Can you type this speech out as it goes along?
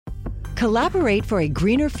Collaborate for a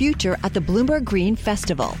greener future at the Bloomberg Green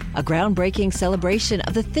Festival, a groundbreaking celebration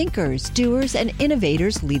of the thinkers, doers, and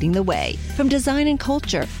innovators leading the way. From design and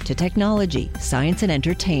culture to technology, science, and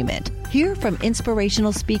entertainment. Hear from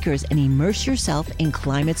inspirational speakers and immerse yourself in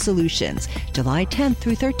climate solutions. July 10th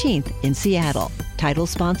through 13th in Seattle. Title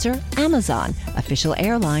sponsor, Amazon. Official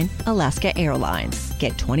airline, Alaska Airlines.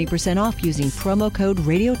 Get 20% off using promo code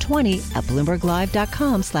radio20 at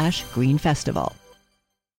bloomberglive.com/greenfestival.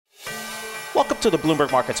 Welcome to the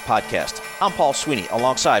Bloomberg Markets Podcast. I'm Paul Sweeney,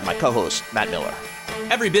 alongside my co-host, Matt Miller.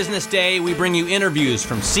 Every business day, we bring you interviews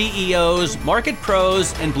from CEOs, market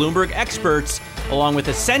pros, and Bloomberg experts, along with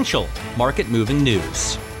essential market-moving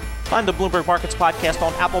news. Find the Bloomberg Markets Podcast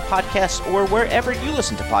on Apple Podcasts or wherever you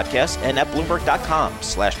listen to podcasts and at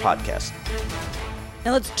Bloomberg.com/podcast.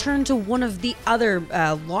 Now let's turn to one of the other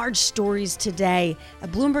large stories today. A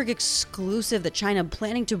Bloomberg exclusive that China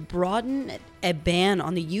planning to broaden a ban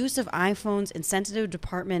on the use of iPhones in sensitive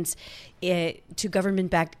departments to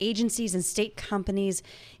government-backed agencies and state companies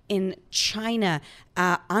in China.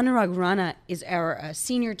 Anurag Rana is our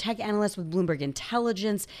senior tech analyst with Bloomberg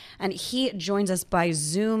Intelligence, and he joins us by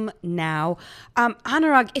Zoom now.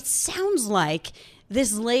 Anurag, it sounds like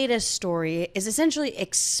this latest story is essentially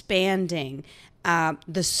expanding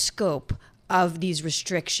the scope of these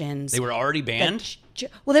restrictions. They were already banned?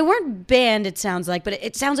 Well, they weren't banned, it sounds like, but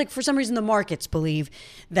it sounds like for some reason the markets believe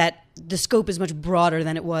that the scope is much broader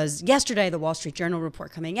than it was yesterday. The Wall Street Journal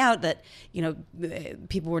report coming out that,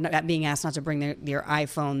 people were not being asked not to bring their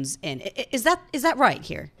iPhones in. Is that right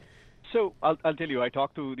here? So I'll tell you, I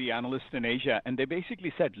talked to the analysts in Asia, and they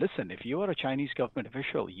basically said, listen, if you are a Chinese government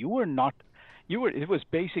official, it was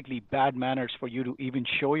basically bad manners for you to even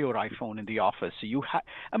show your iPhone in the office. So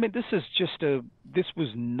this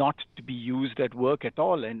was not to be used at work at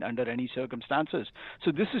all and under any circumstances.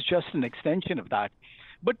 So this is just an extension of that.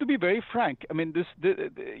 But to be very frank,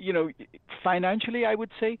 financially, I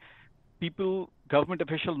would say government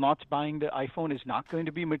official not buying the iPhone is not going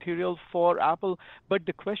to be material for Apple. But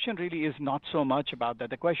the question really is not so much about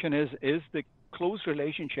that. The question is the close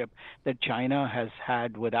relationship that China has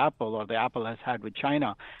had with Apple, or the Apple has had with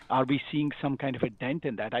China, are we seeing some kind of a dent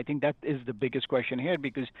in that? I think that is the biggest question here,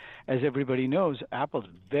 because as everybody knows, Apple's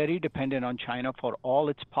very dependent on China for all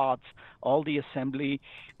its parts, all the assembly.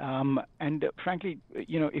 And frankly,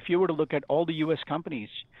 if you were to look at all the U.S. companies,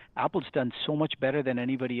 Apple's done so much better than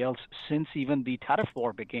anybody else since even the tariff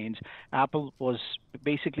war begins. Apple was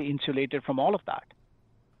basically insulated from all of that.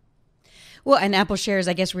 Well, and Apple shares,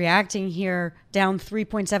 I guess, reacting here, down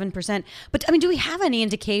 3.7%. But, do we have any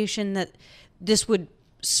indication that this would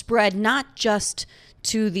spread not just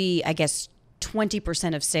to the,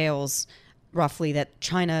 20% of sales, roughly, that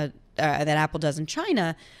that Apple does in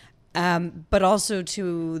China, but also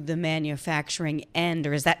to the manufacturing end?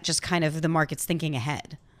 Or is that just kind of the market's thinking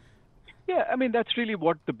ahead? Yeah, that's really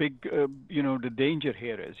what the big, the danger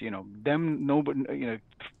here is.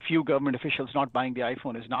 Few government officials not buying the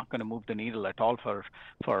iPhone is not going to move the needle at all for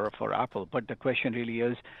Apple. But the question really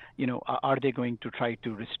is, are they going to try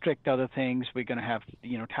to restrict other things? We're going to have,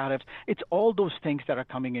 tariffs. It's all those things that are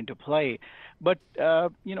coming into play. But,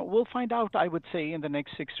 we'll find out, I would say, in the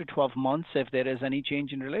next 6 to 12 months if there is any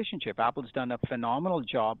change in relationship. Apple's done a phenomenal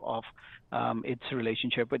job of its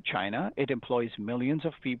relationship with China. It employs millions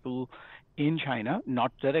of people in China, not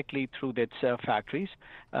directly through its factories.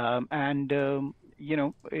 As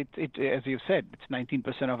you said, it's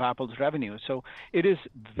 19% of Apple's revenue. So it is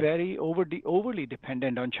very overly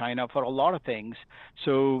dependent on China for a lot of things.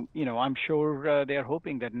 So, I'm sure they're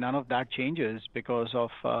hoping that none of that changes because of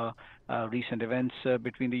recent events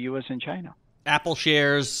between the U.S. and China. Apple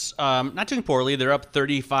shares not doing poorly. They're up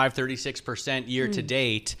 36% year to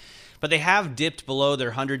date. But they have dipped below their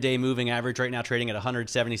 100-day moving average right now, trading at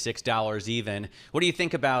 $176 even. What do you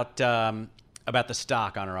think about the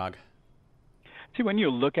stock, Anurag? See, when you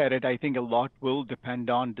look at it, I think a lot will depend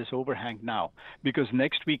on this overhang now, because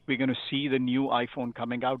next week we're going to see the new iPhone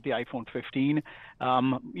coming out, the iPhone 15.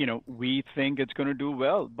 We think it's going to do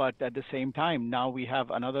well, but at the same time, now we have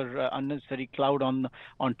another unnecessary cloud on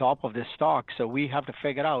top of this stock. So we have to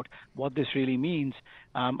figure out what this really means.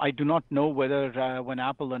 I do not know whether when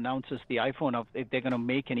Apple announces the iPhone, if they're going to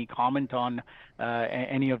make any comment on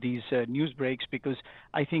any of these news breaks, because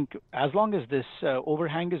I think as long as this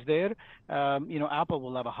overhang is there, Apple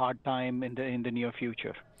will have a hard time in the near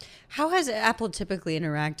future. How has Apple typically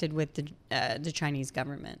interacted with the Chinese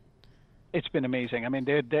government? It's been amazing.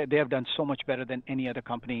 They have done so much better than any other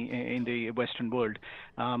company in the Western world.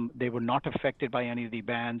 They were not affected by any of the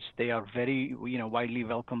bans. They are very, widely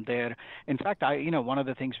welcomed there. In fact, one of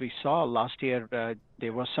the things we saw last year,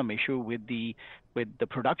 there was some issue with the with the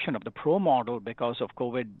production of the Pro model because of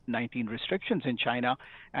COVID-19 restrictions in China,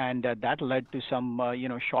 and that led to some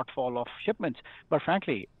shortfall of shipments. But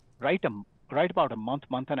frankly, right about a month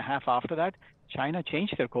and a half after that, China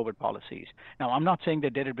changed their COVID policies. Now, I'm not saying they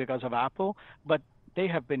did it because of Apple, but they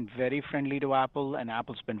have been very friendly to Apple, and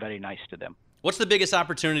Apple's been very nice to them. What's the biggest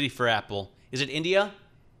opportunity for Apple? Is it India?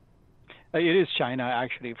 It is China,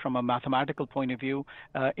 actually. From a mathematical point of view,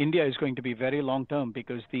 India is going to be very long term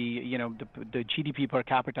because the GDP per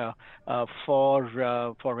capita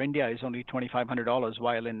for India is only $2,500,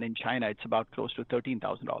 while in China it's about close to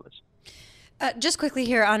 $13,000. Just quickly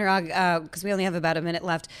here, Anurag, because we only have about a minute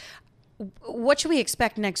left. What should we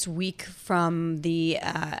expect next week from the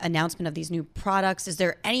announcement of these new products? Is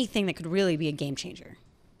there anything that could really be a game changer?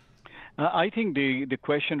 I think the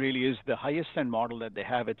question really is the highest end model that they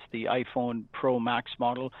have. It's the iPhone Pro Max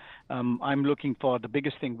model. The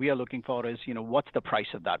biggest thing we are looking for is, what's the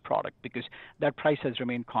price of that product? Because that price has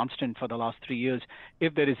remained constant for the last 3 years.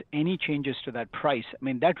 If there is any changes to that price,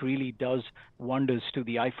 that really does wonders to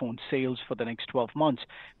the iPhone sales for the next 12 months,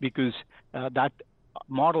 because that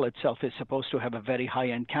model itself is supposed to have a very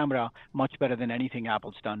high-end camera, much better than anything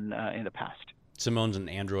Apple's done in the past. Simone's an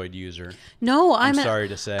Android user. No, I'm sorry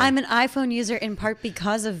to say. I'm an iPhone user in part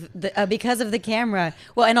because of the camera.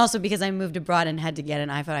 Well, and also because I moved abroad and had to get an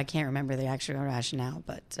iPhone. I can't remember the actual rationale,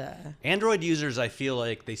 but Android users, I feel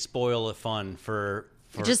like they spoil the fun for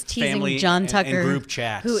just teasing family John Tucker, and group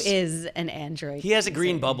chats. Who is an Android. He has a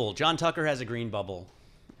green bubble. John Tucker has a green bubble.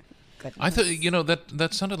 Goodness. I thought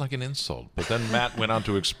that sounded like an insult, but then Matt went on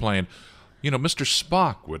to explain. Mr.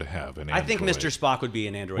 Spock would have an Android. I think Mr. Spock would be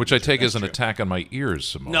an Android. Which I take as an attack on my ears,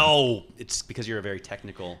 Simone. No, it's because you're a very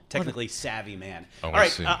technically savvy man. Oh, all right,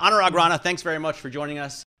 Anurag Rana, thanks very much for joining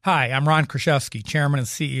us. Hi, I'm Ron Kraszewski, Chairman and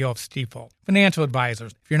CEO of Stifel. Financial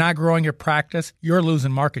advisors, if you're not growing your practice, you're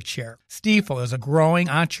losing market share. Stifel is a growing,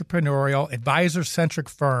 entrepreneurial, advisor-centric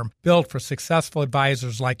firm built for successful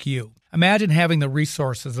advisors like you. Imagine having the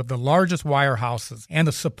resources of the largest wirehouses and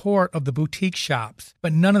the support of the boutique shops,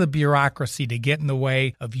 but none of the bureaucracy to get in the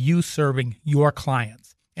way of you serving your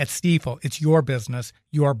clients. At Stifel, it's your business,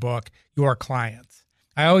 your book, your clients.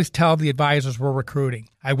 I always tell the advisors we're recruiting,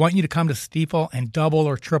 I want you to come to Stifel and double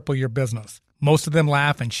or triple your business. Most of them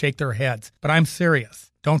laugh and shake their heads, but I'm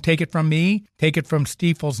serious. Don't take it from me. Take it from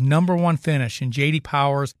Stifel's #1 finish in J.D.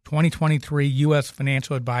 Power's 2023 U.S.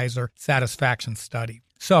 Financial Advisor Satisfaction Study.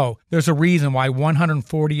 So, there's a reason why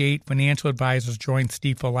 148 financial advisors joined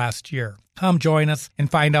Stifel last year. Come join us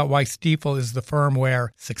and find out why Stifel is the firm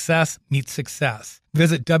where success meets success.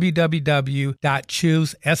 Visit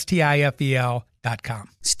www.choosestifel.com.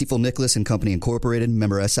 Stifel Nicholas and Company Incorporated,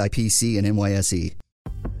 member SIPC and NYSE.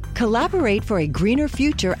 Collaborate for a greener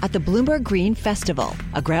future at the Bloomberg Green Festival,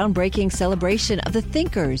 a groundbreaking celebration of the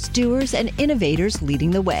thinkers, doers, and innovators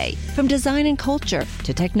leading the way. From design and culture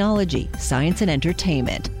to technology, science, and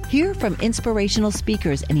entertainment. Hear from inspirational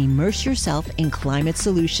speakers and immerse yourself in climate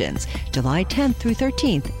solutions. July 10th through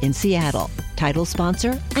 13th in Seattle. Title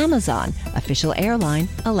sponsor, Amazon. Official airline,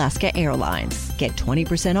 Alaska Airlines. Get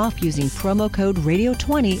 20% off using promo code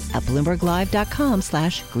radio20 at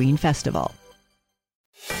BloombergLive.com/Green Festival.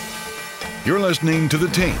 You're listening to The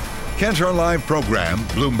Tape, Kantar Live program,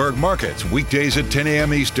 Bloomberg Markets, weekdays at 10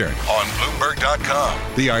 a.m. Eastern on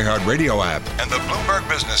Bloomberg.com, the iHeartRadio app, and the Bloomberg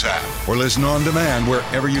Business app, or listen on demand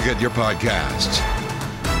wherever you get your podcasts.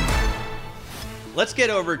 Let's get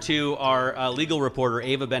over to our legal reporter,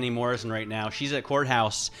 Ava Benny Morrison, right now. She's at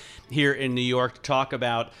courthouse here in New York to talk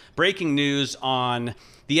about breaking news on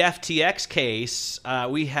the FTX case.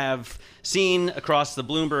 We have seen across the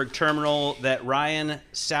Bloomberg terminal that Ryan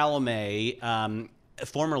Salome,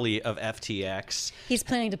 formerly of FTX, he's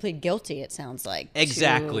planning to plead guilty, it sounds like.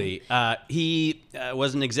 Exactly. He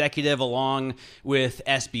was an executive along with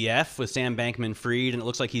SBF, with Sam Bankman-Fried, and it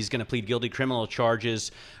looks like he's going to plead guilty criminal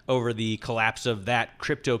charges over the collapse of that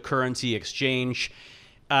cryptocurrency exchange.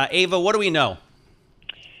 Ava, what do we know?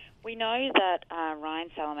 We know that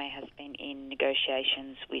Ryan Salome has been in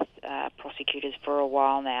negotiations with prosecutors for a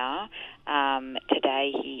while now.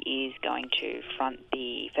 Today he is going to front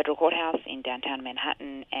the federal courthouse in downtown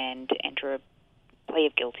Manhattan and enter a plea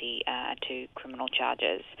of guilty to criminal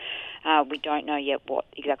charges. We don't know yet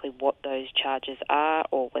exactly what those charges are,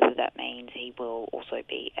 or whether that means he will also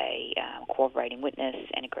be a cooperating witness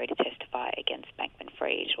and agree to testify against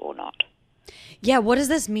Bankman-Fried or not. Yeah, what does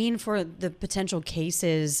this mean for the potential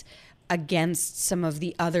cases against some of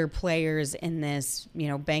the other players in this?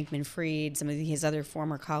 Bankman-Fried, some of his other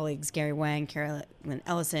former colleagues, Gary Wang, Carolyn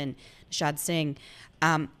Ellison, Nishad Singh.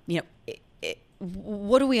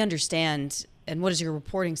 What do we understand and what does your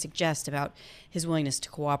reporting suggest about his willingness to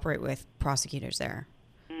cooperate with prosecutors there?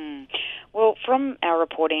 Well, from our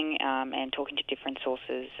reporting and talking to different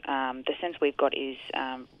sources, the sense we've got is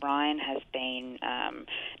Ryan has been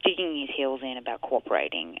digging his heels in about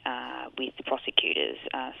cooperating with prosecutors.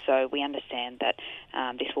 So we understand that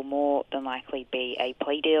this will more than likely be a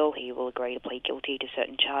plea deal. He will agree to plead guilty to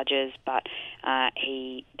certain charges, but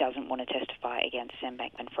he doesn't want to testify against Sam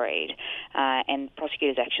Bankman-Fried. And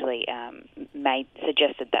prosecutors actually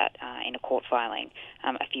suggested that in a court filing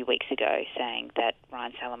a few weeks ago, saying that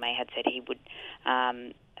Ryan Salome had said he would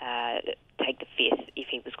take the fifth if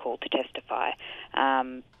he was called to testify.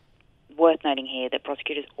 Worth noting here that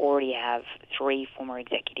prosecutors already have 3 former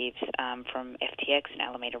executives from FTX and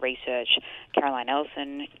Alameda Research, Caroline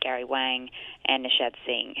Ellison, Gary Wang, and Nishad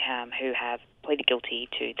Singh, who have pleaded guilty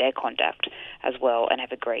to their conduct as well and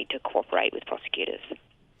have agreed to cooperate with prosecutors.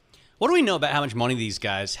 What do we know about how much money these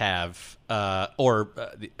guys have,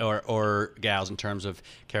 or gals, in terms of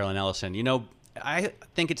Caroline Ellison? You know, I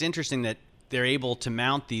think it's interesting that they're able to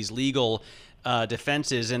mount these legal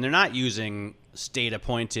defenses, and they're not using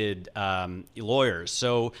state-appointed lawyers.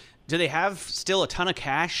 So do they have still a ton of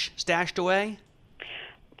cash stashed away?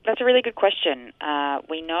 That's a really good question.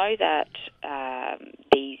 We know that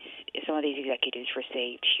some of these executives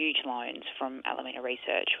received huge loans from Alameda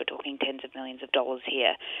Research. We're talking tens of millions of dollars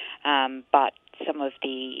here. But some of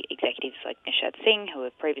the executives like Nishad Singh, who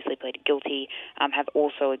have previously pleaded guilty, have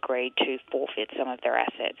also agreed to forfeit some of their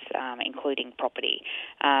assets, including property.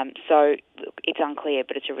 So it's unclear,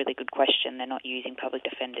 but it's a really good question. They're not using public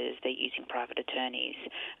defenders; they're using private attorneys.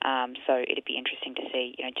 So it'd be interesting to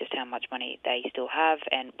see, just how much money they still have,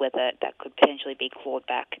 and whether that could potentially be clawed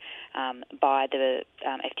back by the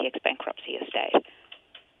FTX bankruptcy estate.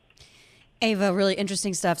 Ava, really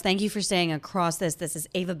interesting stuff. Thank you for staying across this. This is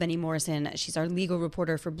Ava Benny Morrison. She's our legal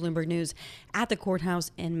reporter for Bloomberg News at the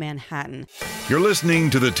courthouse in Manhattan. You're listening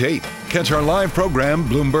to The Tape. Catch our live program,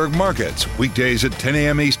 Bloomberg Markets, weekdays at 10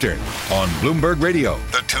 a.m. Eastern on Bloomberg Radio,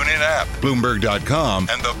 the TuneIn app, Bloomberg.com,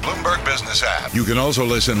 and the Bloomberg Business app. You can also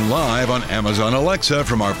listen live on Amazon Alexa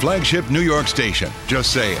from our flagship New York station.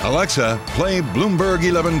 Just say, Alexa, play Bloomberg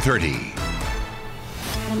 1130.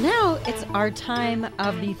 Well, now it's our time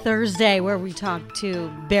of the Thursday where we talk to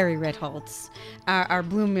Barry Ritholtz, our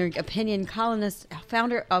Bloomberg opinion columnist,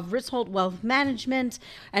 founder of Ritholtz Wealth Management,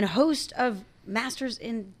 and host of Masters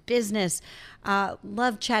in Business.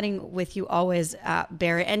 Love chatting with you always,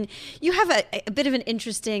 Barry. And you have a bit of an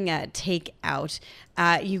interesting take out.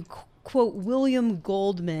 You quote William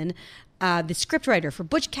Goldman, the scriptwriter for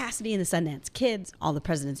Butch Cassidy and the Sundance Kids, All the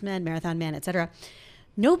President's Men, Marathon Man, etc.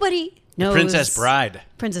 Nobody knows. Princess Bride.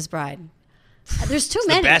 There's too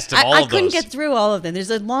many. The best of all I of couldn't those. get through all of them.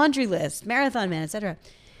 There's a laundry list, Marathon Man, etc.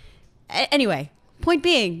 Anyway, point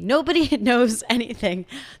being, nobody knows anything.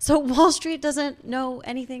 So Wall Street doesn't know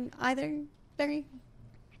anything either, Barry?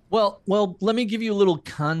 Well, let me give you a little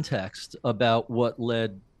context about what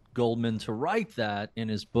led Goldman to write that in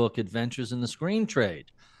his book, Adventures in the Screen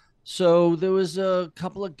Trade. So there was a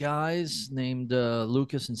couple of guys named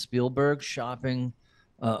Lucas and Spielberg shopping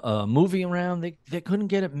a movie around. They couldn't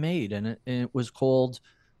get it made, and it was called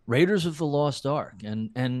Raiders of the Lost Ark,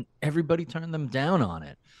 and everybody turned them down on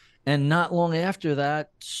it. And not long after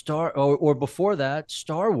that, before that,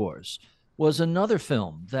 Star Wars was another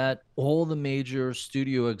film that all the major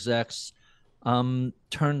studio execs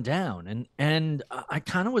turned down. And I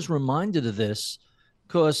kind of was reminded of this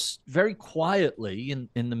because very quietly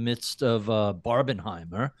in the midst of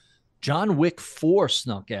Barbenheimer, John Wick 4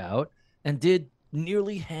 snuck out and did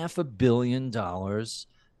nearly $500 million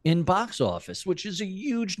in box office, which is a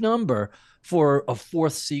huge number for a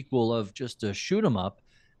fourth sequel of just a shoot 'em up.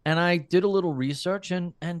 And I did a little research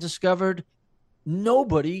and discovered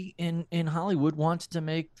nobody in Hollywood wanted to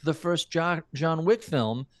make the first John Wick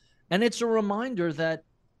film. And it's a reminder that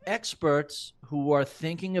experts who are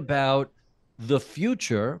thinking about the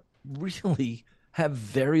future really have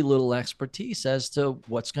very little expertise as to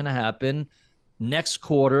what's going to happen next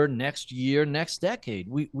quarter, next year, next decade.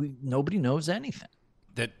 Nobody knows anything.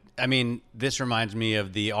 This reminds me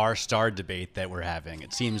of the R-star debate that we're having.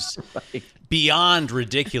 It seems beyond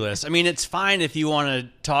ridiculous. It's fine if you want to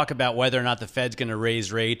talk about whether or not the Fed's going to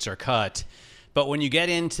raise rates or cut, but when you get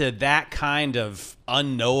into that kind of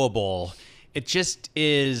unknowable, it just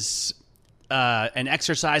is an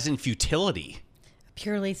exercise in futility.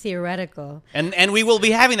 Purely theoretical. And we will be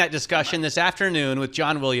having that discussion this afternoon with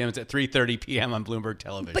John Williams at 3:30 p.m. on Bloomberg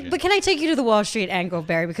Television. But can I take you to the Wall Street angle,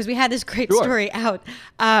 Barry? Because we had this great story out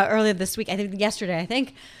earlier this week, yesterday.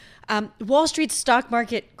 Wall Street's stock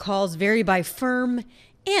market calls vary by firm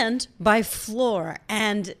And by floor.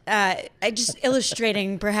 And I just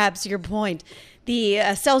illustrating perhaps your point.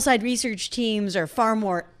 The sell-side research teams are far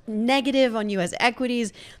more negative on U.S.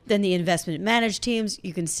 equities than the investment managed teams.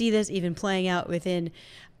 You can see this even playing out within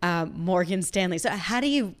Morgan Stanley. So how do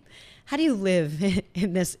you live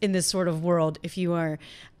in this sort of world if you are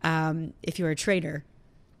a trader?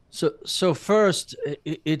 So first,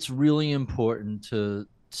 it's really important to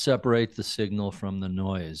separate the signal from the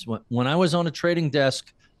noise. When I was on a trading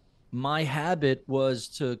desk, my habit was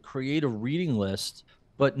to create a reading list,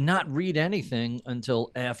 but not read anything until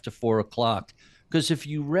after 4 o'clock. Because if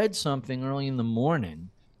you read something early in the morning,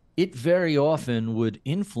 it very often would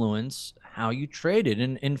influence how you traded.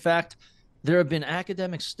 And in fact, there have been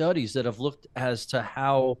academic studies that have looked as to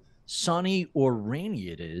how sunny or rainy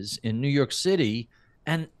it is in New York City,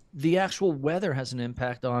 and the actual weather has an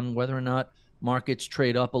impact on whether or not markets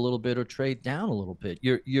trade up a little bit or trade down a little bit.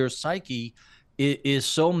 Your psyche is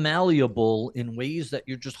so malleable in ways that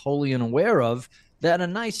you're just wholly unaware of, that a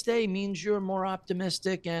nice day means you're more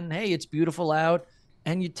optimistic and, hey, it's beautiful out,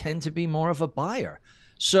 and you tend to be more of a buyer.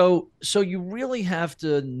 So you really have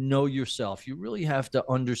to know yourself. You really have to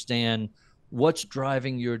understand what's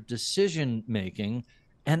driving your decision making,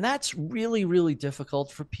 and that's really, really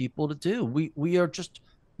difficult for people to do. We are just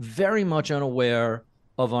very much unaware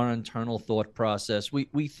of our internal thought process.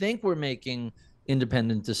 We think we're making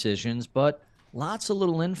independent decisions, but lots of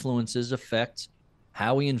little influences affect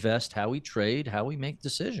how we invest, how we trade, how we make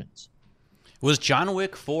decisions. Was John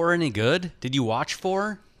Wick 4 any good? Did you watch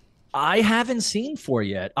 4? I haven't seen 4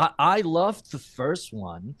 yet. I loved the first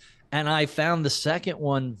one, and I found the second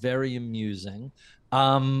one very amusing.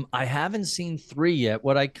 I haven't seen 3 yet.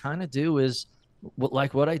 What I kind of do is,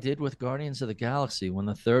 like what I did with Guardians of the Galaxy. When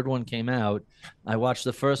the third one came out, I watched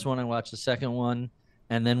the first one, I watched the second one,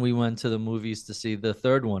 and then we went to the movies to see the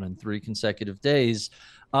third one in 3 consecutive days.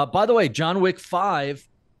 By the way, John Wick 5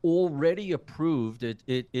 already approved.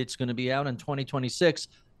 It's going to be out in 2026.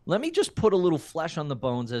 Let me just put a little flesh on the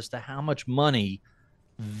bones as to how much money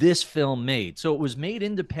this film made. So it was made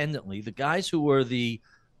independently. The guys who were the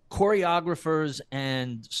choreographers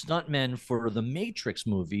and stuntmen for the Matrix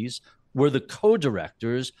movies were the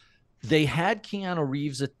co-directors. They had Keanu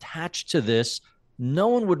Reeves attached to this. No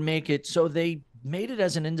one would make it, so they made it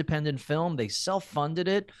as an independent film. They self-funded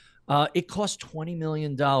it. It cost $20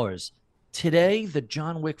 million. Today, the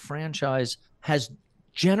John Wick franchise has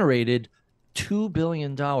generated $2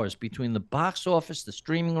 billion between the box office, the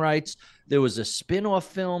streaming rights. There was a spin-off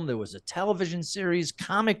film. There was a television series,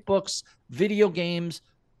 comic books, video games.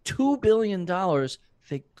 $2 billion.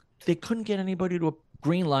 They couldn't get anybody to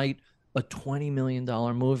greenlight a $20 million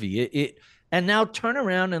movie. And now turn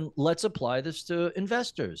around and let's apply this to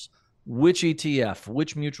investors. Which ETF?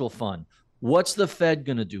 Which mutual fund? What's the Fed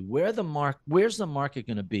going to do? Where's the market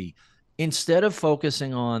going to be? Instead of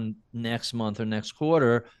focusing on next month or next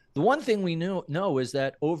quarter, the one thing we know is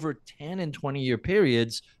that over 10 and 20-year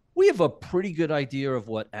periods, we have a pretty good idea of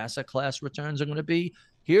what asset class returns are going to be.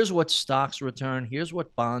 Here's what stocks return. Here's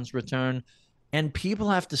what bonds return. And people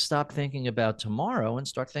have to stop thinking about tomorrow and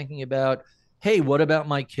start thinking about, hey, what about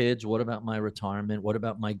my kids? What about my retirement? What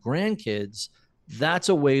about my grandkids? That's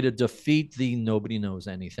a way to defeat the nobody knows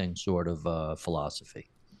anything sort of philosophy.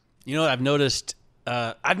 You know what I've noticed?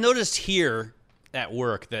 I've noticed here at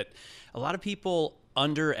work that a lot of people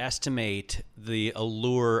underestimate the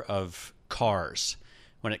allure of cars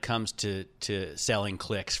when it comes to selling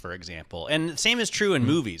clicks, for example. And the same is true in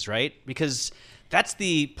movies, right? Because that's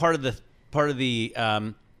the part of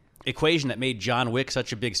the equation that made John Wick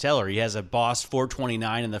such a big seller. He has a Boss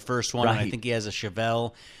 429 in the first one, right. And I think he has a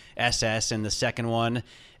Chevelle SS in the second one.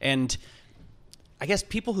 And I guess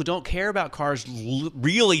people who don't care about cars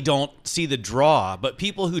really don't see the draw, but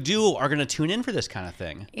people who do are going to tune in for this kind of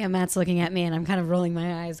thing. Yeah, Matt's looking at me, and I'm kind of rolling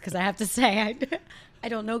my eyes because I have to say I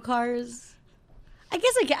don't know cars. I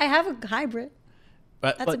guess I have a hybrid.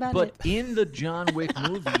 But in the John Wick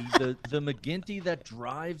movie, the McGinty that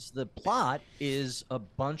drives the plot is a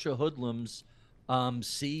bunch of hoodlums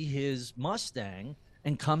see his Mustang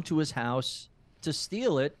and come to his house to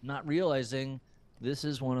steal it, not realizing this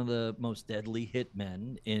is one of the most deadly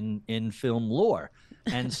hitmen in film lore.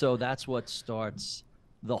 And so that's what starts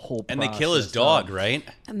the whole process. And they kill his dog, right?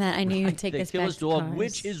 Matt, I knew you'd take this back. They kill his dog, cars.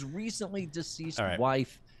 which his recently deceased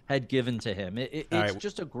wife had given to him. It's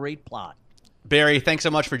just a great plot. Barry, thanks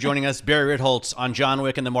so much for joining us. Barry Ritholtz on John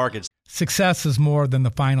Wick and the Markets. Success is more than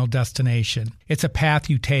the final destination. It's a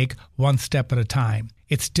path you take one step at a time.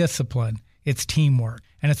 It's discipline. It's teamwork.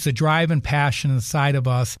 And it's the drive and passion inside of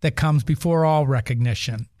us that comes before all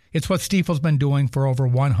recognition. It's what Stifel's been doing for over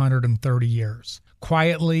 130 years.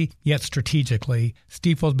 Quietly, yet strategically,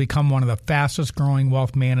 Stifel has become one of the fastest growing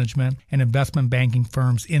wealth management and investment banking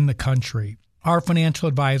firms in the country. Our financial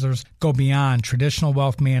advisors go beyond traditional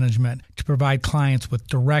wealth management to provide clients with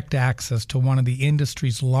direct access to one of the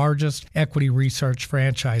industry's largest equity research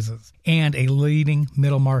franchises and a leading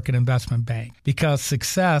middle market investment bank. Because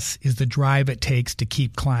success is the drive it takes to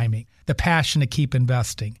keep climbing, the passion to keep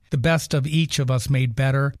investing, the best of each of us made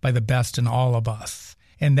better by the best in all of us.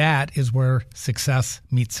 And that is where success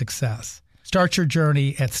meets success. Start your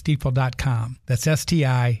journey at Stifel.com. That's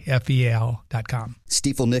Stifel.com.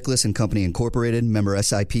 Stifel Nicholas and Company Incorporated, member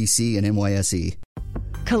SIPC and NYSE.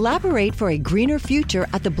 Collaborate for a greener future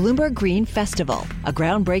at the Bloomberg Green Festival, a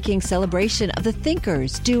groundbreaking celebration of the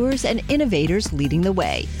thinkers, doers, and innovators leading the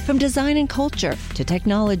way. From design and culture to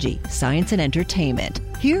technology, science, and entertainment.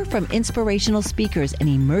 Hear from inspirational speakers and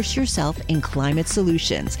immerse yourself in climate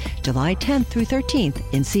solutions. July 10th through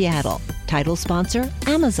 13th in Seattle. Title sponsor,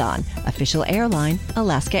 Amazon. Official airline,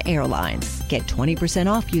 Alaska Airlines. Get 20%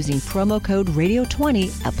 off using promo code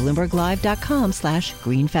radio20 at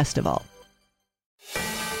BloombergLive.com/Green Festival.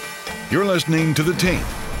 You're listening to The Tape,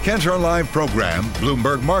 Cantor Live program,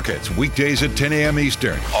 Bloomberg Markets, weekdays at 10 a.m.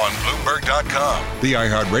 Eastern on Bloomberg.com, the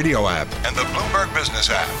iHeartRadio app, and the Bloomberg Business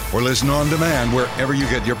app, or listen on demand wherever you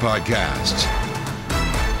get your podcasts.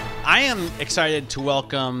 I am excited to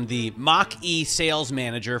welcome the Mach-E sales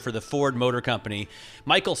manager for the Ford Motor Company.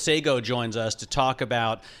 Michael Sago joins us to talk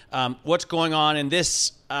about what's going on in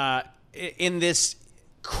this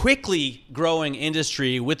quickly growing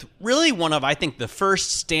industry with really one of, I think, the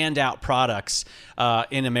first standout products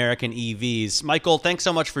in American EVs. Michael, thanks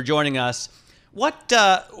so much for joining us. What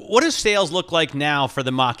does sales look like now for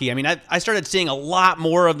the Mach-E? I mean, I started seeing a lot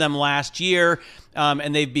more of them last year,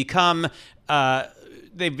 and they've become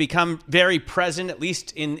very present, at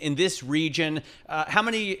least in this region. How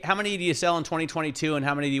many do you sell in 2022, and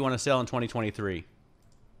how many do you want to sell in 2023?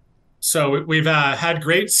 So we've had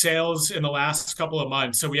great sales in the last couple of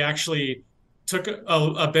months. So we actually took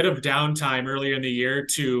a bit of downtime earlier in the year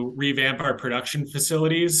to revamp our production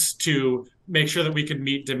facilities to make sure that we could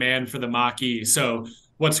meet demand for the Mach-E. So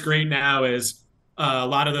what's great now is a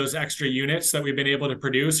lot of those extra units that we've been able to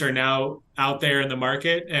produce are now out there in the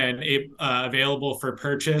market and available for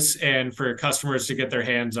purchase and for customers to get their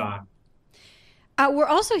hands on. We're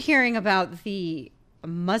also hearing about the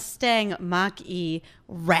Mustang Mach-E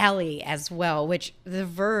rally as well, which The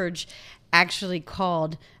Verge actually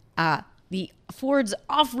called the Ford's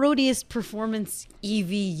off-roadiest performance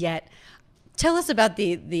EV yet. Tell us about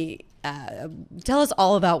tell us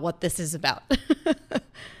all about what this is about.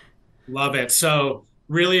 Love it. So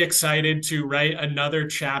really excited to write another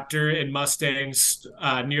chapter in Mustang's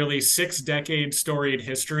nearly 6-decade storied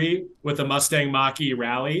history with the Mustang Mach-E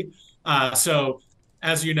rally. So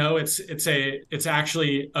as you know, it's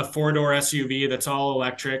actually a 4-door SUV that's all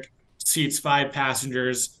electric, seats 5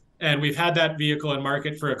 passengers, and we've had that vehicle in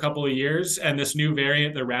market for a couple of years. And this new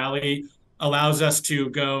variant, the Rally, allows us to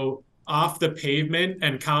go off the pavement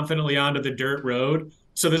and confidently onto the dirt road.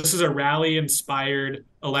 So this is a Rally-inspired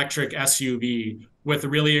electric SUV with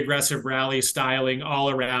really aggressive Rally styling all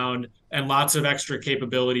around and lots of extra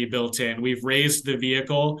capability built in. We've raised the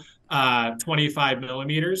vehicle 25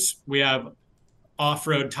 millimeters. We have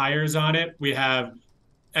off-road tires on it. We have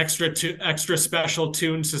extra special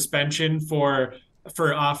tuned suspension for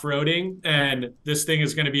off-roading, and this thing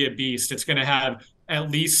is going to be a beast. It's going to have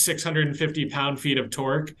at least 650 pound-feet of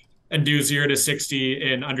torque and do 0 to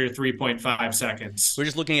 60 in under 3.5 seconds. We're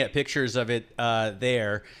just looking at pictures of it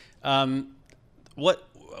there. What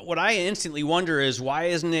I instantly wonder is, why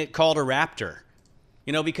isn't it called a Raptor?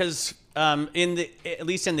 You know, because at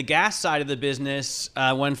least in the gas side of the business,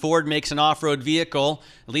 when Ford makes an off-road vehicle,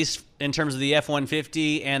 at least in terms of the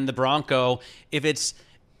F-150 and the Bronco, if it's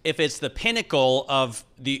the pinnacle of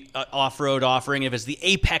the off-road offering, if it's the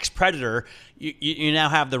apex predator, you now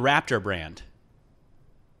have the Raptor brand.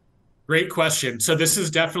 Great question. So this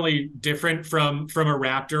is definitely different from a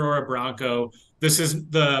Raptor or a Bronco.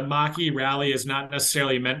 The Mach-E Rally is not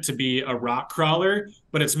necessarily meant to be a rock crawler,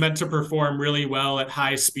 but it's meant to perform really well at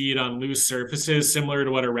high speed on loose surfaces, similar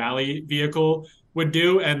to what a rally vehicle would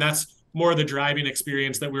do. And that's more the driving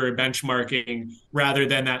experience that we were benchmarking rather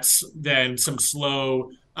than some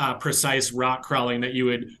slow, precise rock crawling that you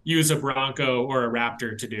would use a Bronco or a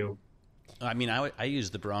Raptor to do. I mean, I use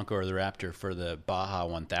the Bronco or the Raptor for the Baja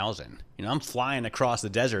 1000. You know, I'm flying across the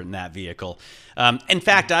desert in that vehicle. In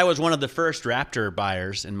fact, I was one of the first Raptor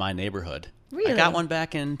buyers in my neighborhood. Really? I got one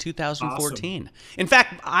back in 2014. Awesome. In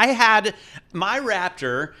fact, I had my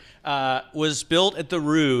Raptor was built at the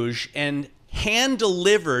Rouge, and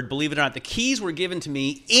hand-delivered, believe it or not. The keys were given to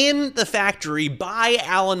me in the factory by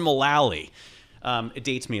Alan Mullally. It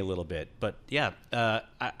dates me a little bit, but yeah,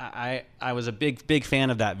 I was a big fan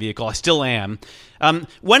of that vehicle. I still am.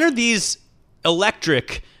 When are these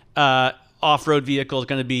electric off-road vehicles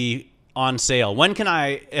going to be on sale? When can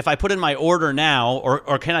I, if I put in my order now,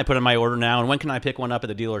 or can I put in my order now, and when can I pick one up at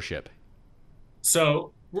the dealership?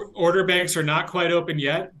 So order banks are not quite open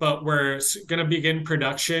yet, but we're going to begin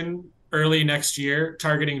production early next year,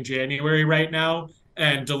 targeting January right now,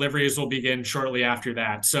 and deliveries will begin shortly after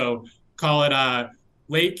that. So call it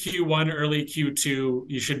late Q1, early Q2.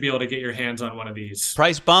 You should be able to get your hands on one of these.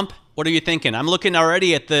 Price bump? What are you thinking? I'm looking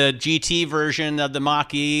already at the GT version of the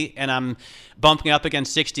Mach-E, and I'm bumping up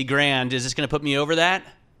against 60 grand. Is this going to put me over that?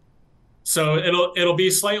 So it'll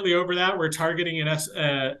be slightly over that. We're targeting an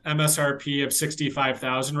MSRP of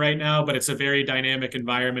 65,000 right now, but it's a very dynamic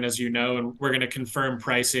environment, as you know, and we're going to confirm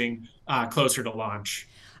pricing closer to launch.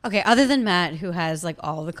 Okay, other than Matt, who has like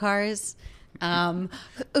all the cars,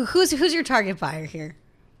 who's your target buyer here?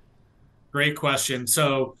 Great question.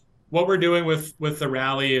 So what we're doing with the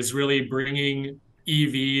rally is really bringing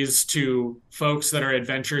EVs to folks that are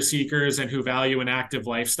adventure seekers and who value an active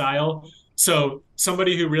lifestyle. So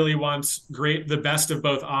somebody who really wants the best of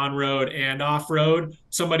both on-road and off-road,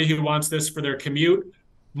 somebody who wants this for their commute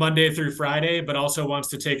Monday through Friday, but also wants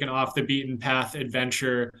to take an off the beaten path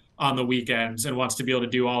adventure on the weekends and wants to be able to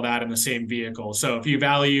do all that in the same vehicle. So if you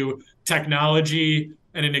value technology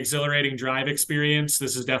and an exhilarating drive experience,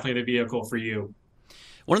 this is definitely the vehicle for you.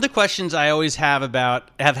 One of the questions I always have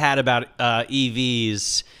had about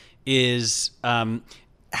EVs is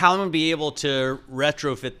how I'm going to be able to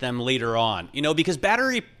retrofit them later on. Because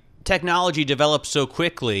battery technology develops so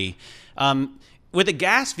quickly. With a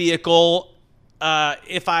gas vehicle,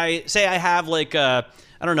 if I say I have like a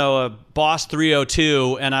Boss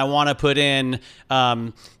 302 and I want to put in,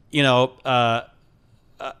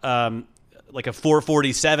 like a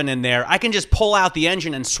 447 in there, I can just pull out the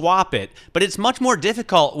engine and swap it. But it's much more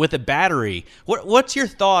difficult with a battery. What's your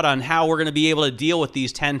thought on how we're going to be able to deal with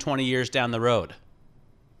these 10, 20 years down the road?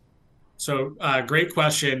 So great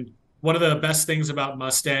question. One of the best things about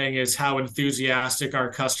Mustang is how enthusiastic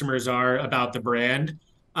our customers are about the brand.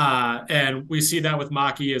 And we see that with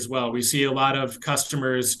Mach-E as well. We see a lot of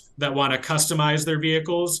customers that want to customize their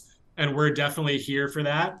vehicles, and we're definitely here for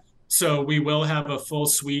that. So we will have a full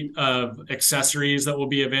suite of accessories that will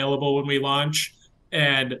be available when we launch.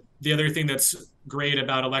 And the other thing that's great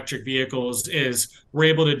about electric vehicles is we're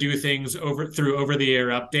able to do things through over-the-air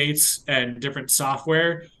updates and different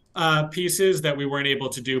software pieces that we weren't able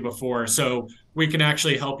to do before. So we can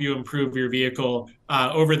actually help you improve your vehicle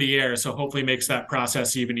over the air. So hopefully makes that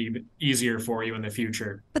process even easier for you in the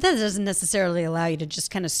future. But that doesn't necessarily allow you to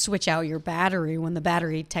just kind of switch out your battery when the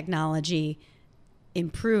battery technology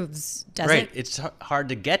improves, does it? Right. It's hard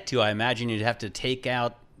to get to. I imagine you'd have to take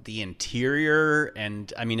out the interior,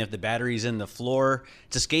 and I mean, if the battery's in the floor,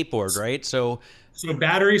 it's a skateboard, right? So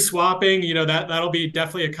battery swapping, that'll be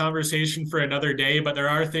definitely a conversation for another day, but there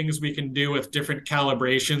are things we can do with different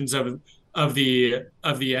calibrations of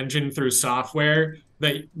the engine through software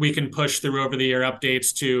that we can push through over-the-air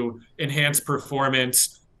updates to enhance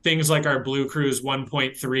performance. Things like our Blue Cruise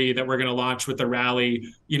 1.3 that we're going to launch with the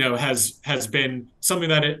rally, has been something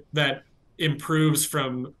that improves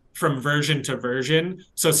from version to version.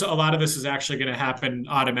 So a lot of this is actually going to happen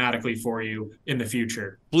automatically for you in the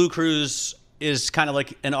future. Blue Cruise is kind of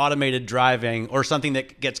like an automated driving or something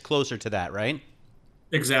that gets closer to that, right?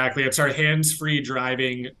 Exactly. It's our hands-free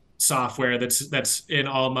driving software that's in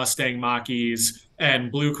all Mustang Mach-E's,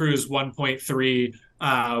 and Blue Cruise 1.3.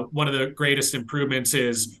 One of the greatest improvements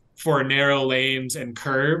is for narrow lanes and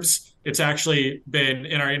curves. It's actually been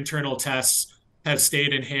in our internal tests, has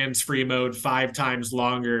stayed in hands-free mode 5 times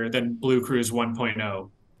longer than Blue Cruise 1.0.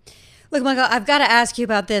 Look, Michael, I've got to ask you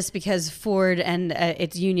about this because Ford and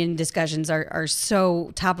its union discussions are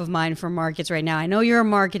so top of mind for markets right now. I know you're a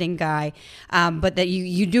marketing guy, but that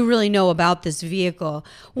you do really know about this vehicle.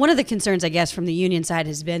 One of the concerns, I guess, from the union side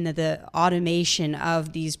has been that the automation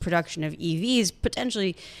of these production of EVs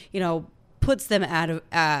potentially, puts them out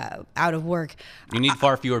of work. You need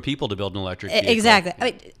far fewer people to build an electric vehicle.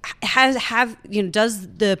 Exactly. I mean, does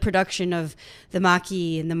the production of the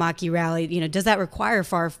Mach-E and the Mach-E Rally, does that require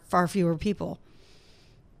far fewer people?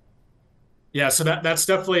 Yeah, so that's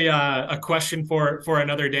definitely a question for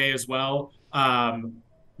another day as well.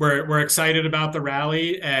 We're excited about the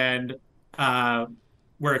rally, and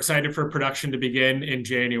we're excited for production to begin in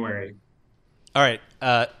January. All right.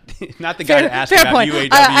 Not the guy to ask about point. UAW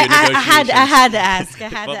I had to ask.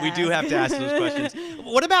 But we do have to ask those questions.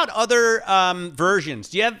 What about other versions?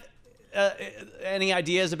 Do you have any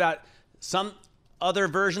ideas about some other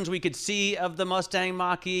versions we could see of the Mustang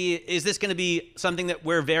Mach-E? Is this going to be something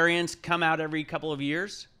where variants come out every couple of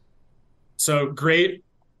years? So great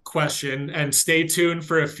question, and stay tuned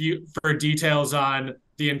for details on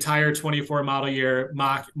the entire 24 model year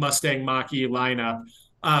Mustang Mach-E lineup.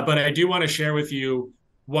 But I do want to share with you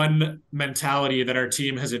one mentality that our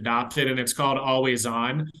team has adopted, and it's called always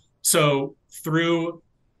on. So through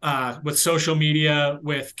with social media,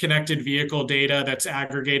 with connected vehicle data that's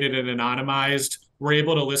aggregated and anonymized, we're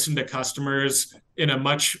able to listen to customers in a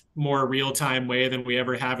much more real-time way than we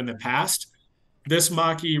ever have in the past. This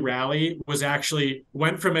Mach-E rally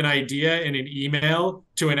went from an idea in an email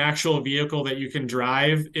to an actual vehicle that you can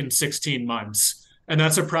drive in 16 months. And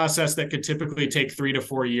that's a process that could typically take 3 to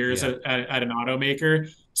 4 years at an automaker.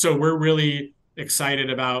 So we're really excited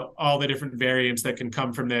about all the different variants that can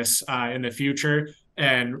come from this in the future,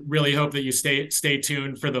 and really hope that you stay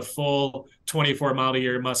tuned for the full 24 model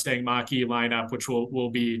year Mustang Mach-E lineup, which we'll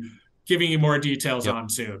be giving you more details on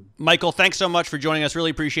soon. Michael, thanks so much for joining us. Really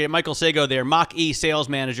appreciate it. Michael Sago there, Mach-E sales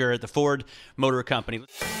manager at the Ford Motor Company.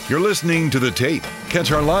 You're listening to The Tape.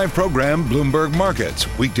 Catch our live program, Bloomberg Markets,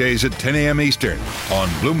 weekdays at 10 a.m. Eastern on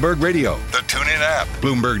Bloomberg Radio, the TuneIn app,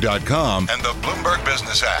 Bloomberg.com, and the Bloomberg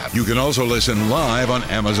Business app. You can also listen live on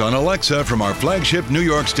Amazon Alexa from our flagship New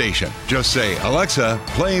York station. Just say, Alexa,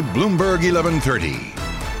 play Bloomberg 1130.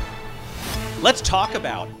 Let's talk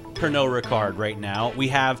about Pernod Ricard right now. We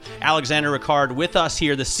have Alexander Ricard with us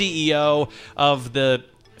here, the CEO of the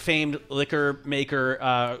famed liquor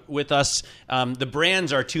maker with us. The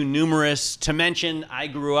brands are too numerous to mention. I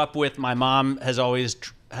grew up with, my mom has always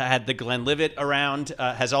had the Glenlivet around,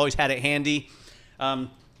 has always had it handy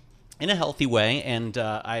in a healthy way, and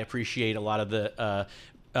I appreciate a lot of the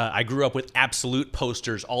I grew up with Absolute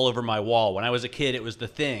posters all over my wall. When I was a kid, it was the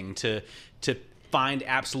thing to find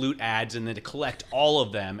Absolute ads and then to collect all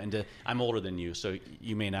of them. And I'm older than you, so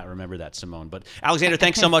you may not remember that, Simone. But Alexander,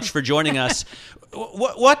 thanks so much for joining us.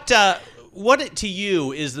 What to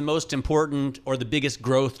you is the most important or the biggest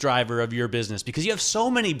growth driver of your business? Because you have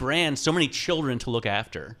so many brands, so many children to look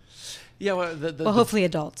after. Yeah, well, hopefully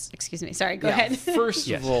adults. Excuse me. Sorry, go ahead. First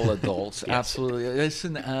of all, adults. Yes. Absolutely.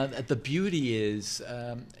 Listen, the beauty is,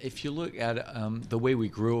 if you look at the way we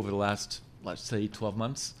grew over the last, let's say, 12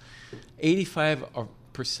 months,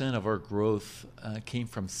 85% of our growth came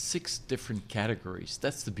from 6 different categories.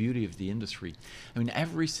 That's the beauty of the industry. I mean,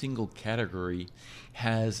 every single category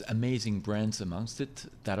has amazing brands amongst it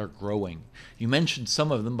that are growing. You mentioned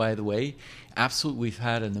some of them, by the way. Absolute, we've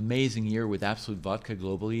had an amazing year with Absolute Vodka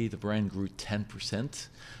globally. The brand grew 10%.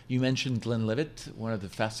 You mentioned Glenlivet, one of the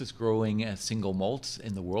fastest growing single malts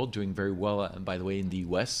in the world, doing very well, by the way, in the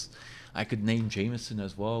US. I could name Jameson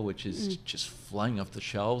as well, which is just flying off the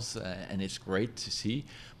shelves, and it's great to see.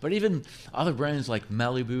 But even other brands like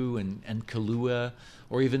Malibu and Kahlua,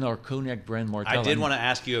 or even our cognac brand Martell. I did want to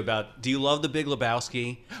ask you about, do you love The Big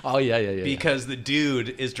Lebowski? Oh, yeah. Because the dude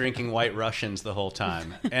is drinking White Russians the whole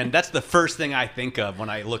time. And that's the first thing I think of when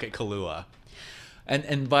I look at Kahlua.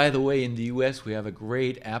 And by the way, in the U.S., we have a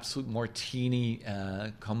great Absolute Martini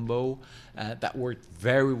combo that worked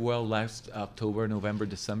very well last October, November,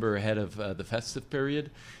 December, ahead of the festive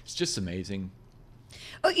period. It's just amazing.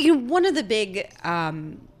 One of the big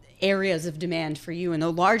areas of demand for you, and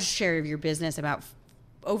the large share of your business, about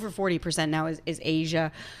over 40% now, is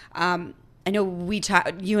Asia. I know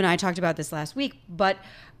you and I talked about this last week, but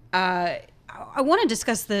I want to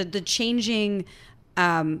discuss the changing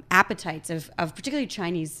appetites of particularly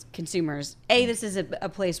Chinese consumers. This is a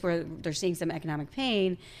place where they're seeing some economic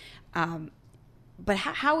pain, but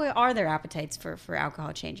how are their appetites for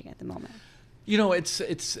alcohol changing at the moment?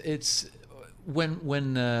 It's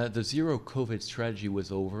when the zero COVID strategy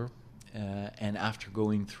was over, and after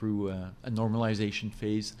going through a normalization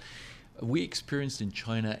phase, we experienced in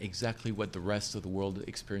China exactly what the rest of the world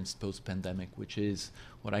experienced post-pandemic, which is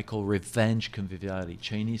what I call revenge conviviality.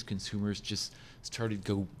 Chinese consumers just started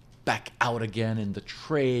to go back out again in the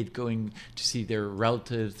trade, going to see their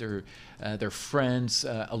relatives, their friends,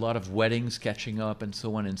 a lot of weddings catching up, and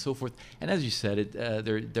so on and so forth. And as you said,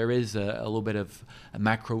 there is a little bit of a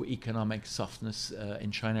macroeconomic softness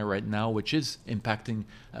in China right now, which is impacting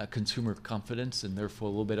consumer confidence and therefore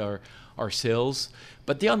a little bit our sales.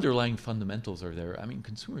 But the underlying fundamentals are there. I mean,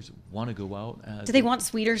 consumers want to go out. Do they want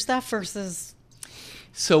sweeter stuff versus?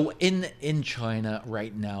 So in China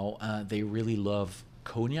right now, they really love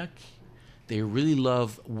cognac. They really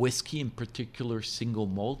love whiskey, in particular single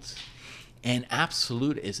malt. And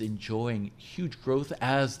Absolute is enjoying huge growth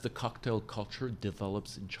as the cocktail culture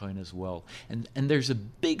develops in China as well. And there's a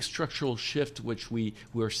big structural shift which we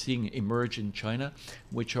are seeing emerge in China,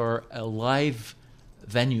 which are live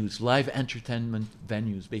venues, live entertainment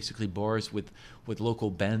venues, basically bars with local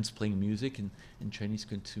bands playing music and Chinese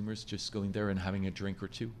consumers just going there and having a drink or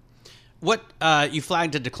two. What you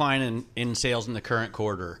flagged a decline in sales in the current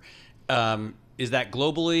quarter. Is that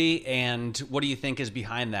globally, and what do you think is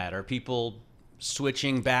behind that? Are people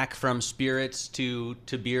switching back from spirits to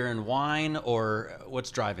beer and wine, or what's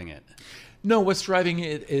driving it? No, what's driving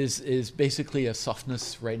it is basically a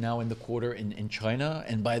softness right now in the quarter in China.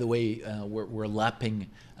 And by the way, we're lapping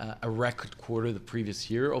a record quarter the previous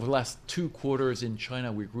year. Over the last 2 quarters in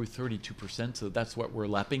China, we grew 32%. So that's what we're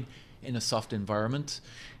lapping in a soft environment.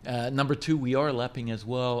 Number 2, we are lapping as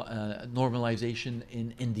well normalization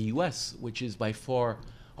in the US, which is by far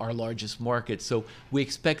our largest market. So we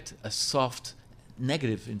expect a soft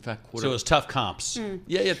negative, in fact, quarter. So it's tough comps.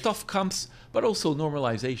 Yeah, tough comps, but also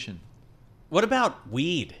normalization. What about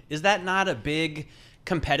weed? Is that not a big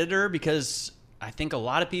competitor? Because I think a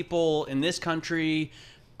lot of people in this country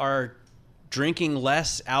are drinking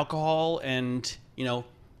less alcohol and,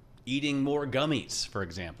 eating more gummies, for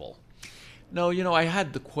example. No, I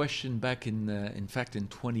had the question back in fact, in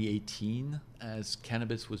 2018, as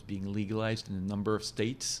cannabis was being legalized in a number of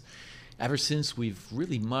states. Ever since, we've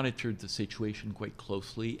really monitored the situation quite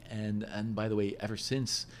closely, and by the way, ever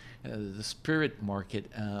since, the spirit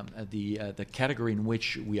market, the category in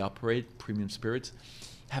which we operate, premium spirits,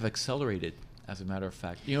 have accelerated. As a matter of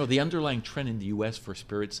fact, the underlying trend in the U.S. for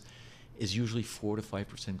spirits is usually 4 to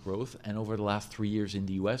 5% growth, and over the last 3 years in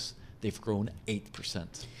the U.S., they've grown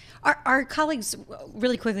 8%. Our colleagues,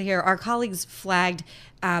 really quickly here, our colleagues flagged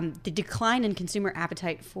the decline in consumer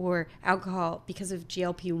appetite for alcohol because of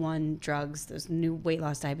GLP-1 drugs, those new weight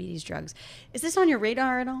loss diabetes drugs. Is this on your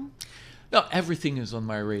radar at all? No, everything is on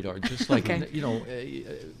my radar. Just like, Okay.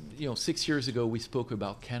 6 years ago, we spoke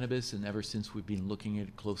about cannabis, and ever since we've been looking at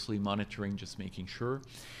it closely, monitoring, just making sure.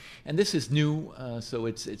 And this is new, so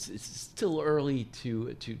it's still early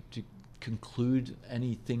to conclude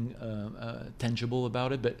anything tangible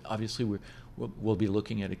about it, but obviously we'll be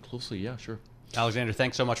looking at it closely. Yeah, sure. Alexander,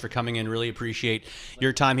 thanks so much for coming in. Really appreciate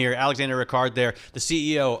your time here. Alexander Ricard there, the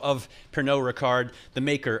CEO of Pernod Ricard, the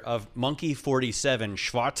maker of Monkey 47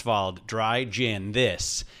 Schwarzwald Dry Gin.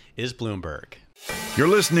 This is Bloomberg. You're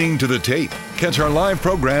listening to The Tape. Catch our live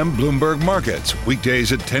program, Bloomberg Markets,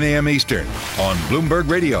 weekdays at 10 a.m. Eastern on Bloomberg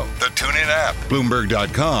Radio, the TuneIn app,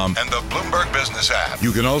 Bloomberg.com, and the Bloomberg Business app.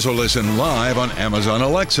 You can also listen live on Amazon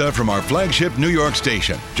Alexa from our flagship New York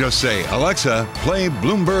station. Just say, Alexa, play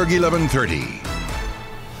Bloomberg 1130.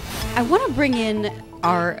 I want to bring in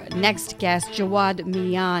our next guest, Jawad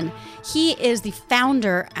Mian. He is the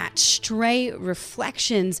founder at Stray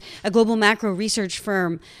Reflections, a global macro research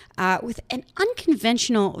firm with an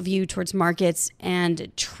unconventional view towards markets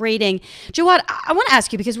and trading. Jawad, I want to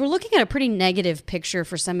ask you, because we're looking at a pretty negative picture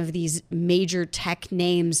for some of these major tech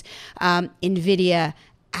names, NVIDIA,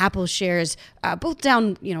 Apple shares, both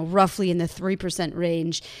down, roughly in the 3%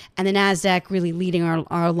 range, and the NASDAQ really leading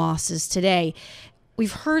our losses today.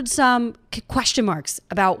 We've heard some question marks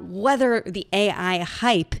about whether the AI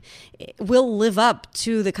hype will live up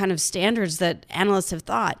to the kind of standards that analysts have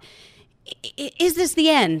thought. Is this the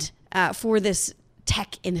end for this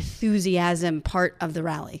tech enthusiasm part of the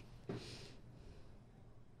rally?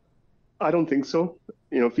 I don't think so.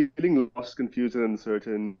 Feeling lost, confused, and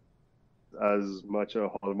uncertain as much a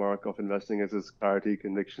hallmark of investing as is clarity,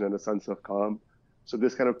 conviction, and a sense of calm. So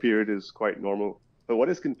this kind of period is quite normal. But what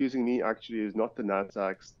is confusing me actually is not the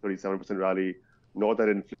Nasdaq's 37% rally, nor that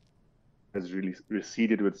inflation has really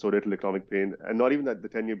receded with so little economic pain, and not even that the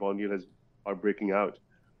 10-year bond yield are breaking out.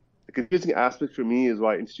 The confusing aspect for me is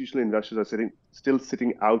why institutional investors are still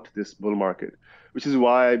sitting out this bull market, which is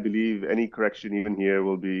why I believe any correction even here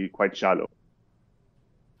will be quite shallow.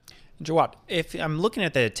 Jawad, if I'm looking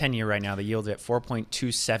at the 10-year right now, the yield's at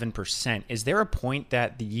 4.27%. Is there a point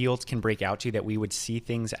that the yields can break out to that we would see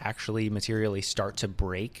things actually materially start to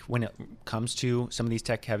break when it comes to some of these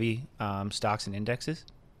tech-heavy stocks and indexes?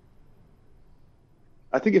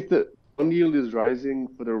 I think if the bond yield is rising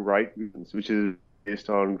for the right reasons, which is based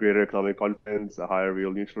on greater economic confidence, a higher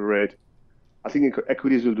real neutral rate, I think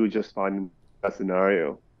equities will do just fine in that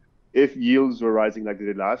scenario. If yields were rising like they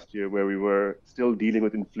did last year, where we were still dealing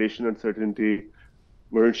with inflation uncertainty,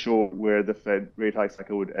 weren't sure where the Fed rate hike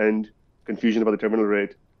cycle would end, confusion about the terminal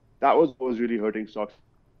rate, that was what was really hurting stocks.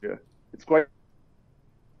 Yeah, it's quite.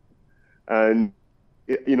 And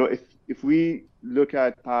if we look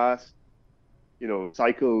at past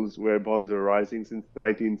cycles where bonds are rising since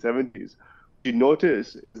the 1970s, you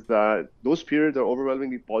notice is that those periods are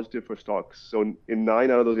overwhelmingly positive for stocks. So in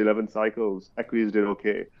 9 out of those 11 cycles, equities did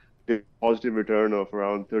okay. Did a positive return of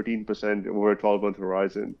around 13% over a 12-month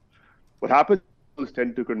horizon. What happens is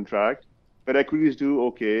tend to contract, but equities do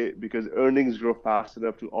okay because earnings grow fast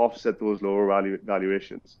enough to offset those lower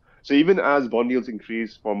valuations. So even as bond yields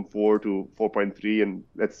increase from 4 to 4.3 and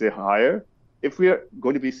let's say higher, if we are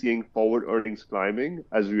going to be seeing forward earnings climbing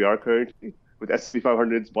as we are currently, with S&P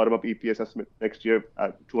 500's bottom-up EPS estimate next year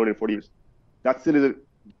at 240, that still is a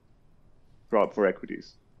drop for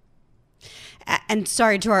equities. And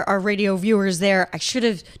sorry to our radio viewers there, I should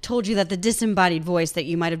have told you that the disembodied voice that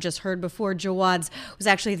you might have just heard before Jawad's was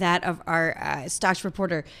actually that of our stocks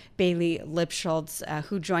reporter, Bailey Lipschultz,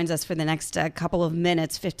 who joins us for the next couple of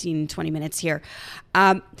minutes, 15, 20 minutes here.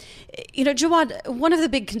 Jawad, one of the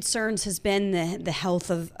big concerns has been the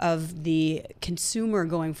health of the consumer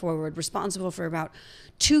going forward, responsible for about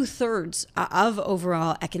 2/3 of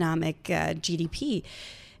overall economic GDP.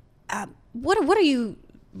 What are you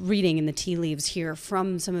reading in the tea leaves here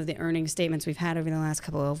from some of the earnings statements we've had over the last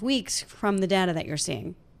couple of weeks from the data that you're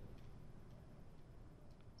seeing?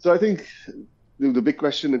 So I think the big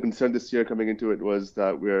question and concern this year coming into it was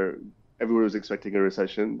that everyone was expecting a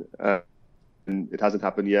recession, and it hasn't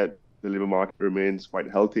happened yet. The labor market remains quite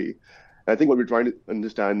healthy. And I think what we're trying to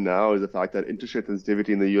understand now is the fact that interest rate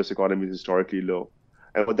sensitivity in the U.S. economy is historically low.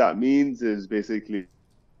 And what that means is basically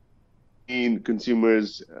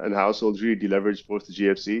consumers and households really deleveraged post the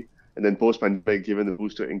GFC, and then post-pandemic, given the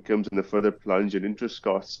boost to incomes and the further plunge in interest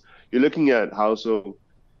costs, you're looking at household.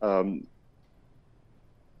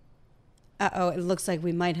 It looks like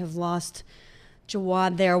we might have lost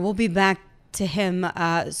Jawad there. We'll be back to him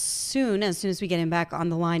as soon as we get him back on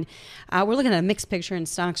the line. We're looking at a mixed picture in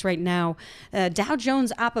stocks right now. Dow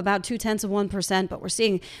Jones up about 0.2%, but we're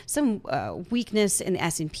seeing some weakness in the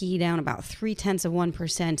S&P, down about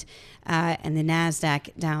 0.3%, and the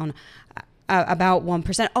NASDAQ down about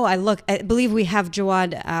 1%. I believe we have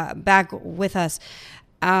Jawad back with us.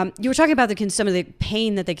 You were talking about some of the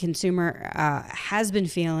pain that the consumer has been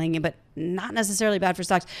feeling, but not necessarily bad for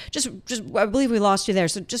stocks. Just, I believe we lost you there.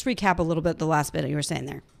 So just recap a little bit the last bit you were saying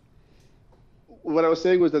there. What I was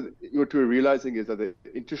saying was that what we're realizing is that the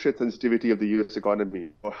interest rate sensitivity of the U.S. economy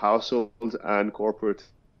for households and corporates is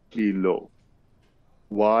really low.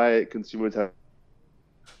 Why consumers have?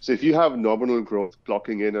 So if you have nominal growth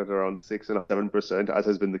clocking in at around 6 and 7%, as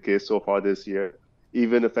has been the case so far this year,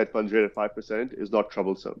 even a Fed funds rate at 5% is not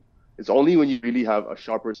troublesome. It's only when you really have a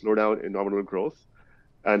sharper slowdown in nominal growth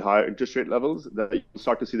and higher interest rate levels that you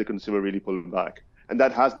start to see the consumer really pull back. And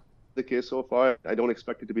that has been the case so far. I don't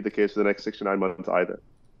expect it to be the case for the next 6 to 9 months either.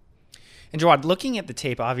 And Jawad, looking at the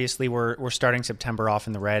tape, obviously we're starting September off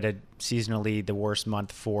in the red, seasonally the worst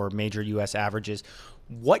month for major U.S. averages.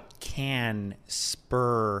 What can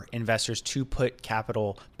spur investors to put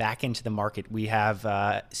capital back into the market? We have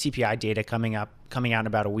CPI data coming out in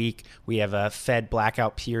about a week. We have a Fed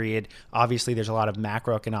blackout period. Obviously, there's a lot of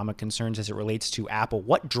macroeconomic concerns as it relates to Apple.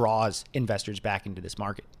 What draws investors back into this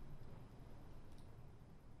market?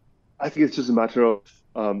 I think it's just a matter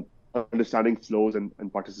of understanding flows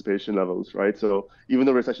and participation levels, right? So even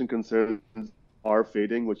though recession concerns are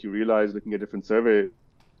fading, what you realize looking at different surveys,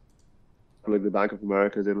 like the Bank of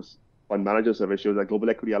America's fund manager survey shows that global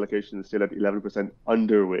equity allocation is still at 11%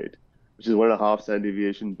 underweight, which is 1.5 standard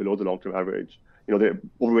deviation below the long-term average. The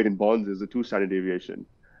overweight in bonds is a 2 standard deviation.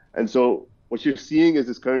 And so what you're seeing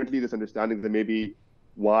is currently this understanding that maybe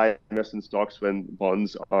why invest in stocks when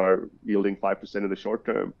bonds are yielding 5% in the short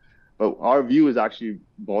term. But our view is actually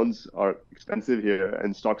bonds are expensive here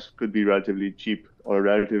and stocks could be relatively cheap on a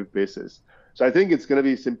relative basis. So I think it's going to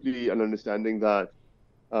be simply an understanding that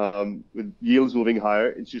with yields moving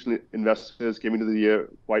higher, institutional investors came into the year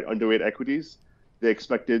quite underweight equities. They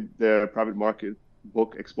expected their private market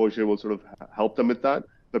book exposure will sort of help them with that.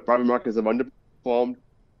 But private markets have underperformed,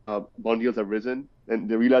 bond yields have risen, and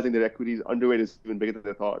they're realizing that equities underweight is even bigger than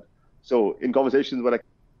they thought. So in conversations, what I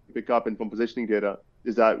pick up and from positioning data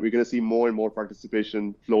is that we're going to see more and more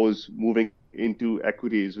participation flows moving into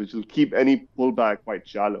equities, which will keep any pullback quite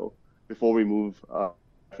shallow before we move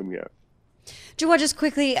from here. Jawad, just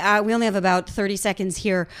quickly, we only have about 30 seconds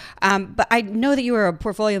here, but I know that you were a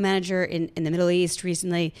portfolio manager in the Middle East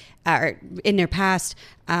recently, or in your past.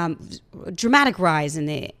 Dramatic rise in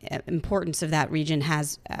the importance of that region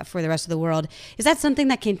has for the rest of the world. Is that something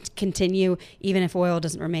that can continue even if oil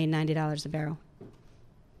doesn't remain $90 a barrel?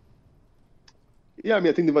 Yeah, I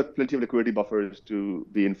think they've got plenty of liquidity buffers to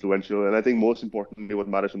be influential. And I think most importantly, what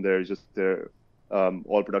matters from there is just their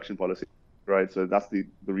oil production policy, right? So that's the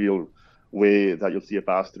real way that you'll see a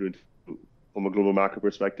pass through from a global macro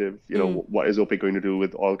perspective. What is OPEC going to do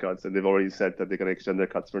with oil cuts? And they've already said that they're going to extend their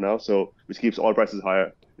cuts for now, so which keeps oil prices higher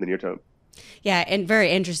in the near term. Yeah, and very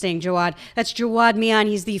interesting, Jawad. That's Jawad Mian.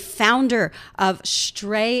 He's the founder of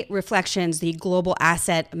Stray Reflections, the global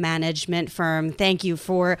asset management firm. Thank you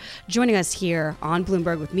for joining us here on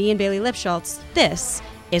Bloomberg with me and Bailey Lipschultz. This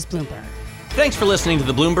is Bloomberg. Thanks for listening to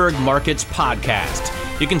the Bloomberg Markets Podcast.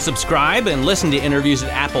 You can subscribe and listen to interviews at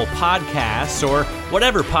Apple Podcasts or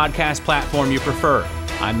whatever podcast platform you prefer.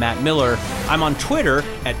 I'm Matt Miller. I'm on Twitter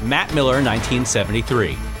at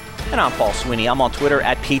MattMiller1973. And I'm Paul Sweeney. I'm on Twitter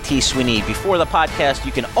at PT Sweeney. Before the podcast,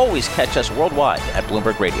 you can always catch us worldwide at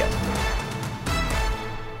Bloomberg Radio.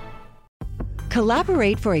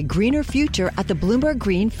 Collaborate for a greener future at the Bloomberg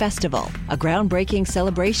Green Festival, a groundbreaking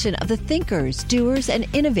celebration of the thinkers, doers, and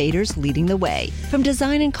innovators leading the way. From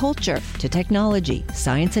design and culture to technology,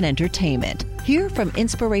 science, and entertainment. Hear from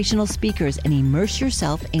inspirational speakers and immerse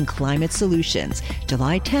yourself in climate solutions.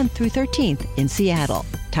 July 10th through 13th in Seattle.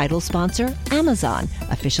 Title sponsor, Amazon.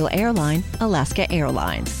 Official airline, Alaska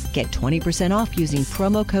Airlines. Get 20% off using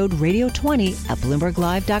promo code radio20 at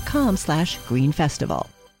BloombergLive.com/Green Festival.